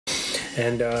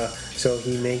And so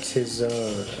he makes his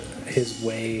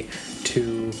way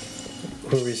to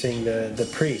who we're saying, the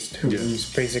priest, who's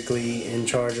basically in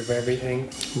charge of everything.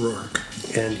 Rourke.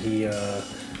 And he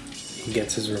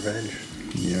gets his revenge.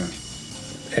 Yeah.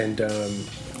 And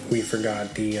we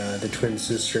forgot the twin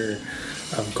sister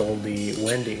of Goldie,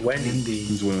 Wendy.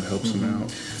 He's the one who helps him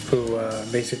out. Who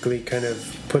basically kind of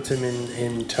puts him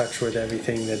in touch with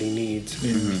everything that he needs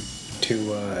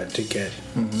to get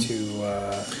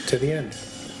to the end.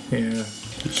 Yeah.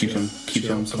 Keeps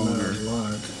on calling her.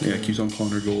 Yeah, keeps on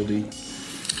calling her Goldie.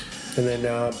 And then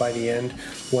by the end,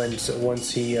 once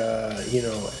he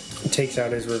takes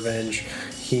out his revenge,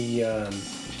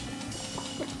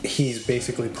 he's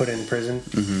basically put in prison,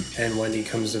 and Wendy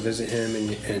comes to visit him,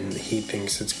 and he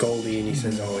thinks it's Goldie, and he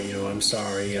says, "Oh, I'm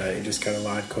sorry, I just got a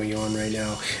lot going on right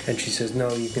now." And she says,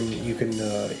 "No, you can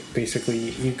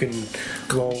basically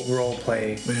role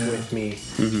play with me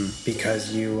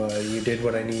because you did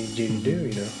what I needed you to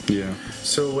do." Yeah.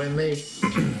 So when they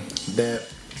that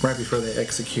right before they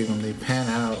execute him, they pan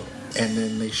out. And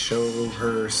then they show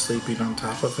her sleeping on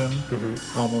top of him,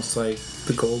 almost like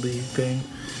the Goldie thing.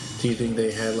 Do you think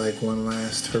they had like one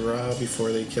last hurrah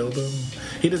before they killed him?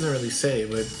 He doesn't really say,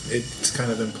 but it's kind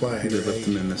of implied. They left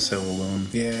him in the cell alone.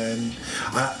 Yeah, and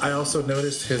I also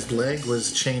noticed his leg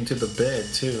was chained to the bed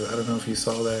too. I don't know if you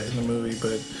saw that in the movie,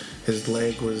 but his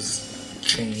leg was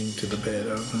chained to the bed.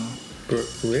 I don't know.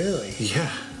 Really?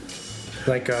 Yeah.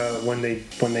 Like when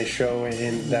they show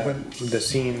in the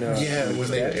scene. When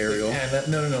they aerial. Pan up,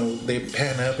 no. They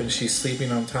pan up and she's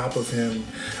sleeping on top of him.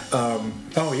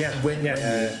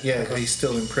 He's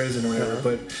still in prison or whatever.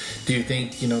 But do you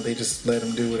think they just let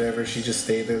him do whatever? She just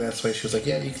stayed there. That's why she was like,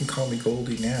 "Yeah, you can call me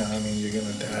Goldie now. I mean, you're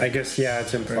gonna die." I guess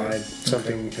it's implied. Right.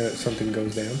 Something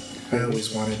goes down. I always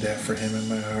wanted that for him in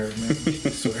my heart, man. I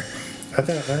swear. I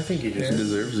think he just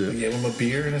deserves it. Give him a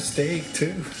beer and a steak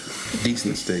too.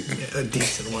 Decent steak. Yeah, a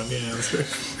decent one. Yeah, that's right.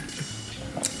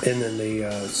 And then they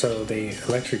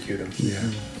electrocute him. Yeah.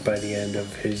 By the end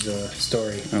of his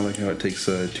story. I like how it takes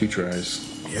 2 tries.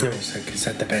 Yeah. He's like, "Is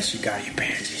that the best you got, you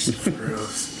pansies?"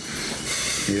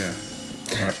 Gross. Yeah.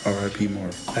 R.I.P.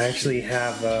 Marv. I actually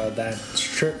have that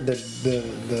shirt,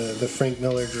 the Frank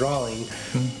Miller drawing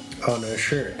on a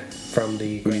shirt. From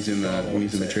when he's in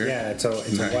the chair? Yeah, it's a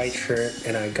white shirt,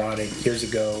 and I got it years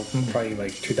ago, probably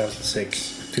like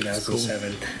 2006,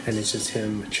 2007, and it's just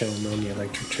him chilling on the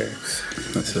electric chair.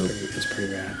 It's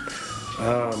pretty rad.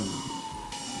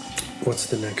 What's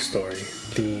the next story?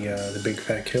 The Big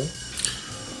Fat Kill?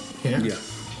 Yeah.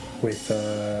 With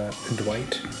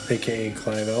Dwight, aka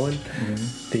Clive Owen,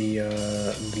 the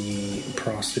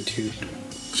prostitute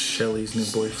Shelley's new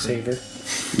boyfriend. Saver.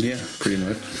 Yeah, pretty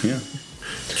much. Yeah.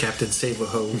 Captain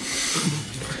Save-A-Ho.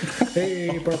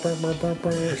 Hey,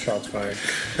 burr. Shots fired.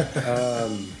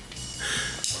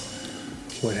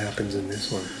 What happens in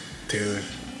this one? Dude,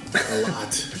 a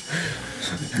lot.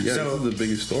 This is the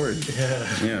biggest story.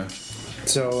 Yeah.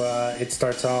 So it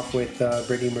starts off with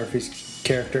Brittany Murphy's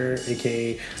character,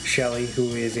 aka Shelley,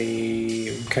 who is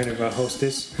a kind of a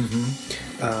hostess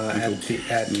at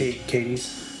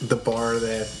Katie's. The bar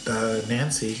that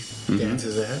Nancy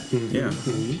dances at. Yeah.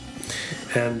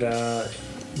 And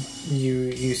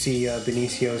you see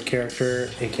Benicio's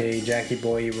character, aka Jackie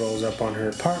Boy. He rolls up on her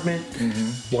apartment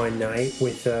one night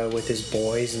with his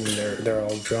boys, and they're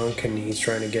all drunk, and he's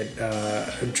trying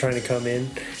to come in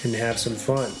and have some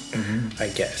fun, I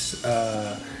guess.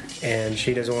 And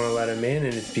she doesn't want to let him in,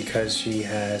 and it's because she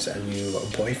has a new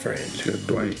boyfriend. She got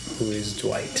Dwight, who is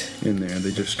Dwight in there. They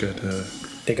just got.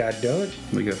 They got done.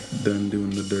 They got done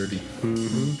doing the dirty.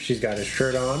 She's got his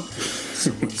shirt on.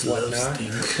 Someone's love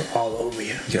stink all over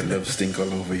you. Got love stink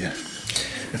all over you.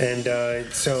 And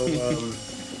so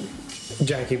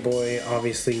Jackie Boy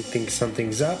obviously thinks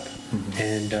something's up,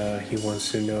 and he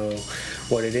wants to know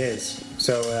what it is.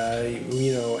 So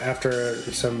after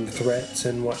some threats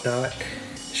and whatnot,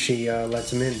 she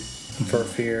lets him in for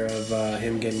fear of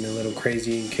him getting a little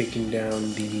crazy and kicking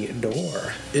down the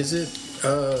door. Is it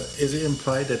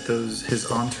implied that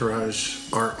his entourage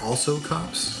are also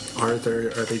cops? Are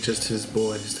they just his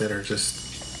boys that are just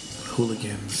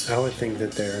hooligans? I would think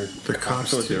that they're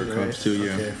cops. I thought they were cops too.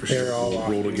 Yeah, okay, for they're sure. all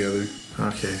roll together.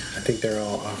 Okay, I think they're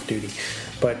all off duty,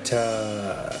 but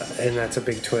and that's a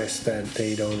big twist that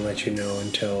they don't let you know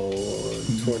until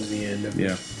towards the end of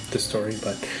the story.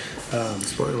 But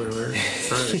spoiler alert.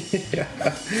 Sorry.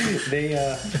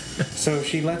 So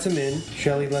she lets him in.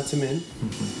 Shelley lets him in,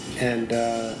 and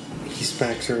he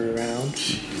smacks her around.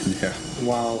 Yeah.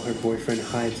 While her boyfriend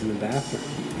hides in the bathroom.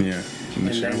 Yeah, in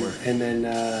the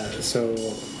shower. So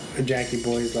Jackie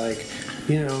Boy's like,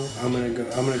 I'm gonna go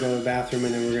to the bathroom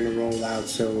and then we're gonna roll out.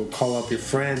 So call up your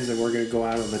friends and we're gonna go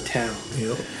out on the town.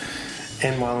 Yep.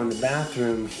 And while in the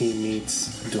bathroom, he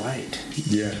meets Dwight.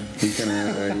 Yeah, he kind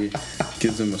of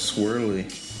gives him a swirly.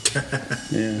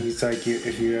 Yeah. He's like,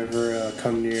 if you ever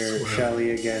come near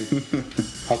Shelly again,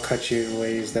 I'll cut you in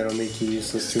ways that'll make you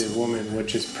useless to a woman,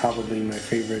 which is probably my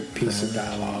favorite piece of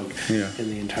dialogue in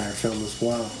the entire film as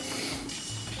well.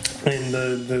 And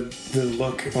the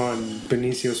look on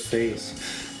Benicio's face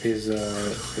is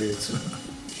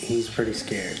he's pretty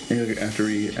scared. Yeah, after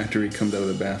he comes out of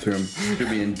the bathroom, after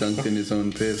being dunked in his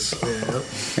own piss,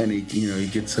 and he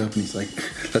gets up and he's like,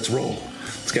 "Let's roll.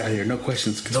 Let's get out of here. No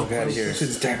questions. Let's get out of here."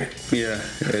 Damn it. Yeah,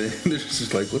 and they're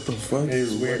just like, "What the fuck?"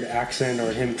 His weird accent,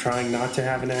 or him trying not to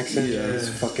have an accent, is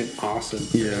fucking awesome.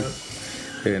 Yeah,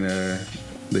 and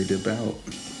they dip out.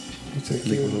 It's like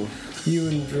you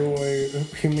enjoy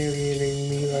humiliating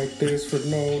me like this for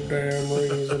no damn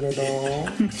reason at all.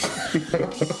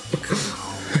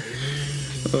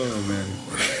 Oh man,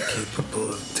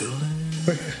 capable of doing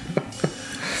it.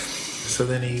 So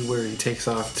then he takes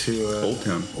off to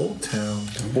Old Town.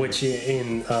 Which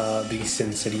in the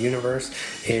Sin City universe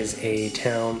is a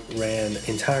town ran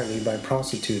entirely by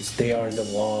prostitutes. They are the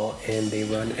law and they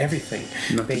run everything.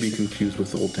 Not to be confused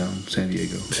with Old Town, San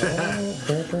Diego.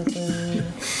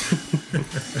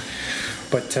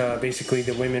 But basically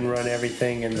the women run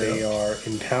everything and they are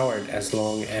empowered as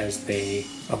long as they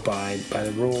abide by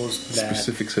the rules.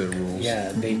 Specific set of rules.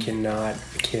 Yeah, they cannot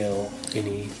kill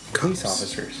any police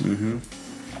officers. Mm-hmm.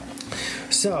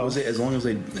 So as long as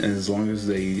they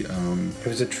it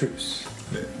was a truce.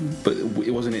 But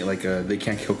it wasn't like they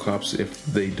can't kill cops if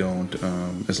they don't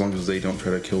as long as they don't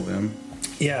try to kill them.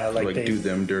 Yeah, like they do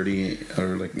them dirty,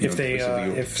 or like if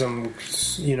if some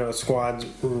squads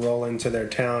roll into their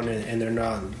town and they're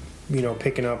not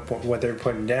picking up what they're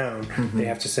putting down, they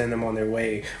have to send them on their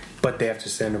way, but they have to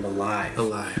send them alive,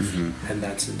 and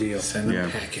that's the deal. Send them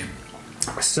packing.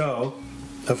 So,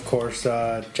 of course,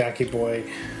 Jackie Boy,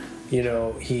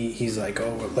 he's like,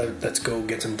 let's go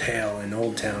get some tail in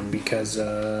Old Town because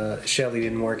Shelly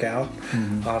didn't work out,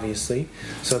 obviously.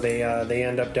 So they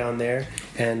end up down there,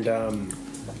 and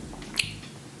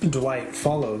Dwight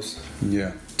follows.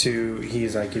 Yeah.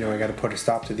 He's like, I got to put a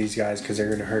stop to these guys because they're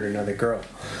going to hurt another girl.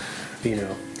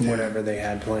 Whatever they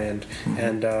had planned,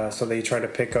 and so they try to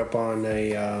pick up on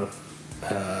a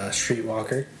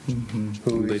streetwalker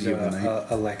who is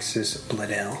Alexis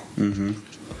Bledel.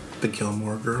 The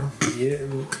Gilmore Girl. Yeah,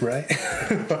 right.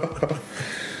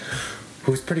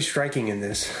 Who's pretty striking in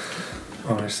this,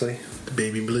 honestly. The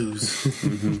Baby Blues.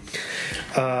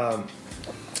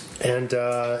 And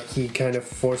he kind of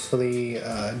forcefully,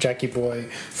 Jackie Boy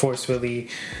forcefully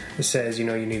says, you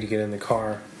need to get in the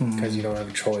car because you don't have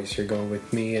a choice. You're going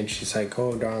with me. And she's like,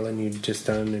 oh, darling, you just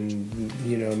done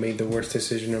and, made the worst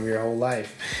decision of your whole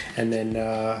life. And then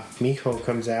Mijo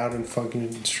comes out and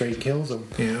fucking straight kills him.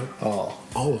 Yeah. All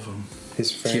of them.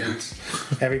 His friends.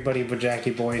 Yeah. Everybody but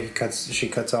Jackie Boy, she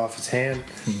cuts off his hand.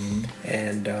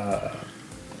 And...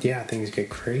 things get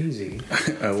crazy.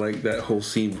 I like that whole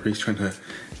scene where he's trying to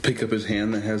pick up his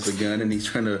hand that has the gun and he's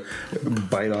trying to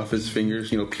bite off his fingers,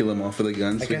 peel them off of the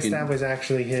gun. I guess that was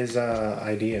actually his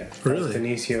idea. Really? That was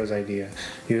Benicio's idea.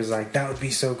 He was like, that would be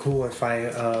so cool if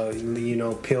I,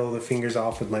 peel the fingers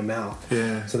off with my mouth.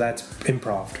 Yeah. So that's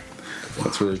improv.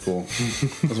 That's really cool.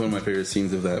 That's one of my favorite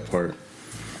scenes of that part.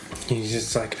 He's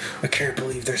just like, I can't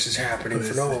believe this is happening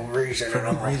for no reason at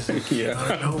all. Yeah.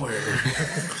 Out of nowhere.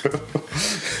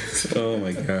 Oh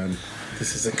my god.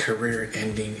 This is a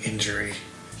career-ending injury.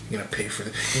 I'm gonna pay for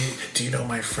it. Do you know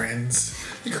my friends?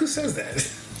 Like, who says that?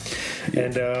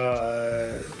 And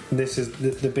this is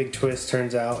the big twist.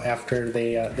 Turns out after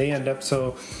they end up,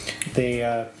 so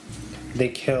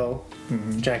they kill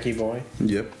Jackie Boy.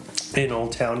 Yep. In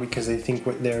Old Town because they think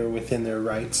they're within their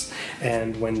rights,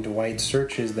 and when Dwight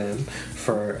searches them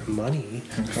for money,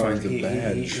 finds a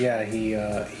badge.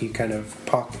 He kind of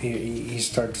he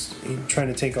starts trying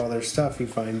to take all their stuff. He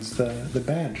finds the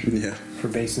badge for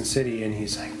Basin City, and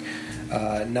he's like,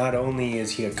 not only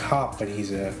is he a cop, but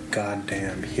he's a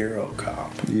goddamn hero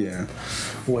cop. Yeah.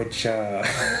 Which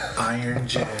Iron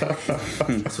Jack.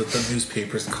 That's what the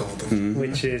newspapers called him.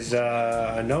 Which is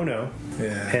a no-no.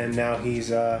 Yeah. And now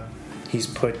he's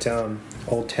put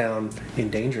Old Town in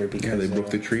danger because they broke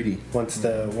the treaty. Once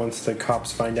the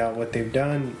cops find out what they've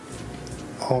done,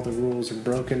 all the rules are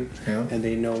broken, and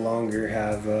they no longer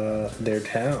have their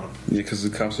town. Yeah, because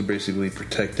the cops are basically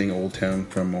protecting Old Town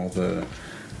from all the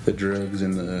drugs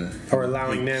and or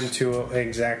allowing them to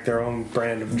exact their own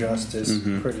brand of justice,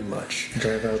 pretty much.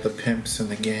 Drive out the pimps and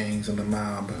the gangs and the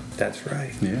mob. That's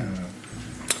right. Yeah.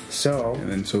 So And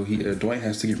then so Dwight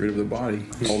has to get rid of the body,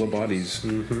 all the bodies,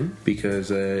 because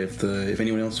if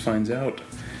anyone else finds out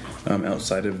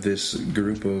outside of this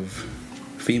group of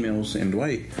females and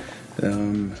Dwight,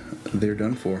 they're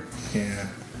done for. Yeah.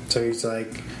 So he's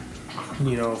like,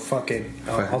 fuck it.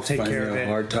 I'll take Find care of a it.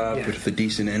 hard top with a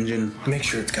decent engine. Make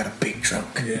sure it's got a big trunk.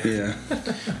 Yeah.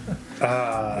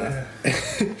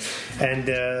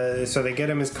 And so they get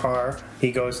him his car.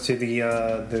 He goes to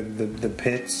the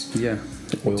pits. Yeah.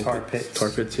 Tar pits. Tar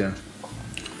pits, yeah.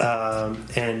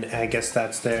 And I guess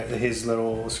that's his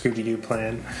little Scooby-Doo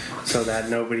plan, so that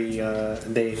nobody,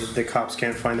 the cops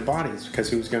can't find the bodies, because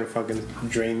who's gonna fucking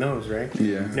drain those, right?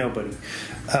 Yeah. Nobody.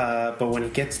 But when he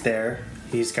gets there,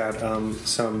 he's got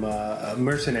some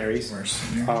mercenaries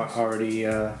already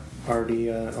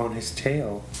on his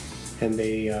tail, and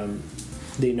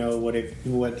they know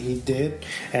what he did,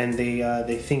 and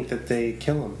they think that they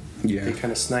kill him. Yeah. They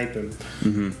kind of snipe him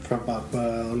from up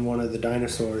on one of the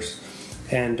dinosaurs,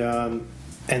 and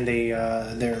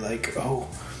they're like, oh,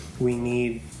 we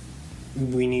need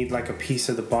like a piece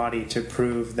of the body to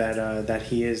prove that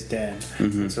he is dead.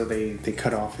 And so they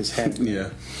cut off his head.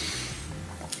 Yeah.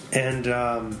 And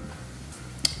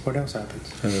what else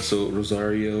happens? So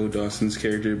Rosario Dawson's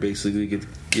character basically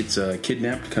gets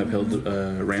kidnapped, kind of held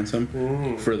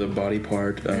ransom for the body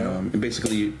part, and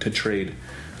basically to trade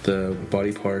the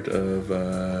body part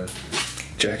of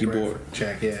Jackie Boy.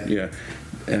 Jack, yeah. Yeah.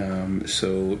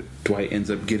 So Dwight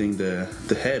ends up getting the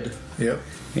head. Yep.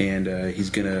 And he's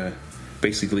gonna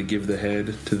basically give the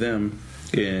head to them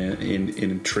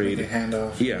in trade. Like a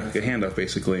handoff. Yeah, like a handoff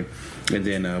basically. And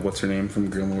then what's her name from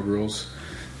Gilmore Girls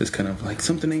is kind of like,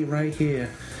 something ain't right here.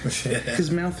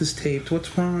 His mouth is taped.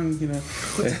 What's wrong?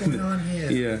 What's going on here?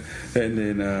 Yeah. And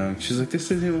then she's like, this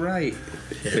isn't right.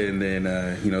 Yeah. And then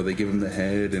they give him the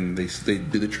head and they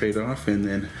do the trade off. And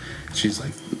then she's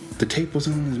like, the tape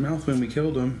wasn't on his mouth when we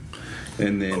killed him.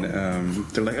 And then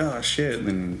they're like, oh shit. And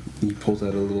then he pulls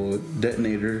out a little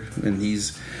detonator and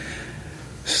he's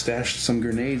stashed some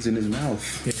grenades in his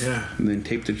mouth. Yeah. And then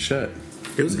taped it shut.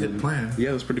 It was a good plan. Yeah,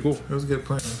 it was pretty cool. It was a good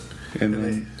plan. And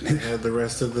then they had the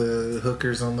rest of the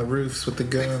hookers on the roofs with the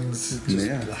guns.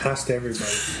 Just blast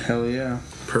everybody. Hell yeah.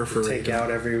 Perforate. Take out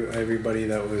everybody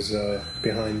that was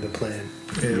behind the plan.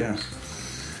 Yeah.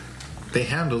 They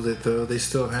handled it, though. They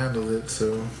still handled it,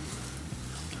 so...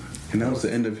 And that was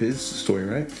the end of his story,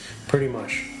 right? Pretty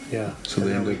much, yeah. So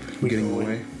they end up getting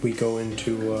away. We go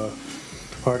into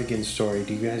Hardigan's story.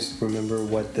 Do you guys remember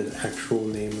what the actual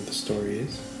name of the story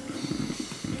is?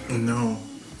 No,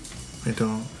 I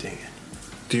don't. Dang it.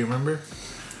 Do you remember?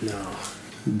 No.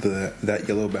 That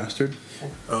yellow bastard?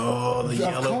 Oh, the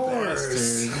yellow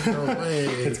bastard. No way.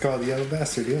 It's called the Yellow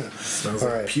Bastard, yeah. Smells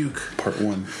like puke. Part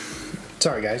 1.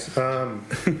 Sorry, guys.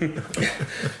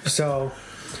 So,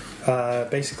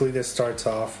 basically this starts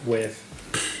off with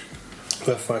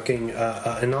a fucking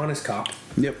an honest cop.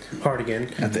 Yep.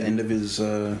 Hardigan. At the end of his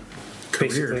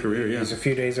career, yeah. He's a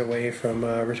few days away from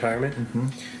retirement. Mm-hmm.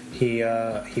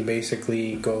 He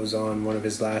basically goes on one of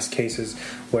his last cases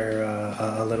where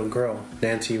a little girl,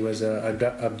 Nancy, was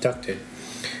abducted.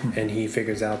 And he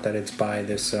figures out that it's by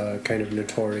this kind of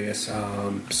notorious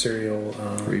serial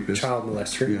child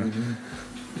molester,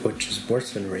 which is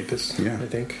worse than a rapist, I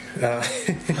think.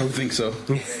 I would think so.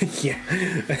 Yeah.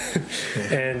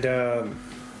 And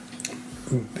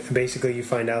basically you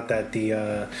find out that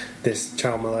this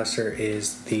child molester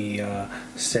is the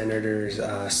senator's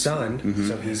son,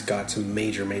 so he's got some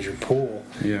major pull.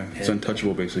 Yeah, it's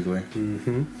untouchable, basically.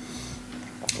 Mm-hmm.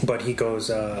 But he goes,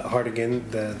 Hardigan,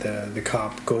 the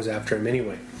cop, goes after him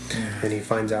anyway, and he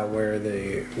finds out where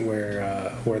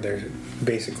they're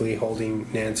basically holding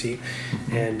Nancy,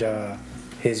 and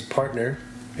his partner,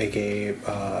 aka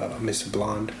Mr.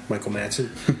 Blonde, Michael Madsen,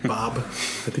 Bob, I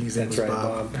think his name was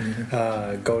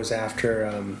Bob, goes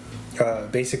after,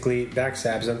 basically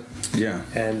backstabs him. Yeah,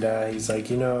 and he's like,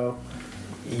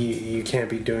 you can't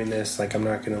be doing this. Like, I'm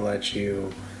not going to let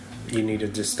you. You need to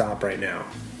just stop right now.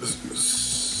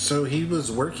 So he was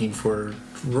working for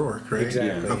Rourke, right?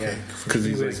 Exactly. Yeah. Okay. Because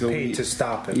he was paid to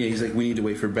stop him. Yeah, he's like, we need to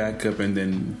wait for backup, and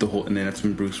then that's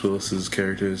when Bruce Willis's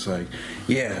character is like,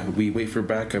 yeah, we wait for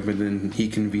backup, and then he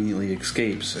conveniently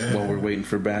escapes while we're waiting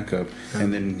for backup,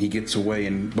 and then he gets away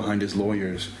and behind his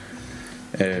lawyers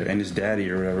and his daddy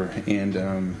or whatever,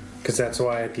 and because that's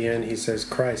why at the end he says,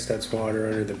 Christ, that's water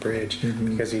under the bridge,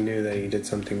 because he knew that he did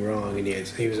something wrong, and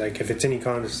he was like, if it's any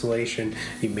consolation,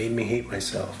 he made me hate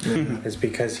myself. It's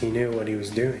because he knew what he was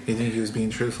doing. You think he was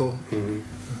being truthful?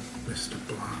 Mr.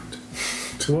 Blonde.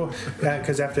 Well,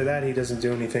 because after that he doesn't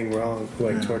do anything wrong.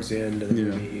 Like towards the end of the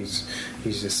movie, he's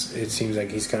just. It seems like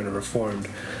he's kind of reformed.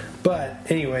 But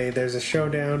anyway, there's a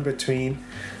showdown between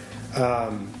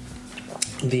the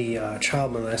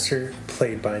child molester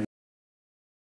played by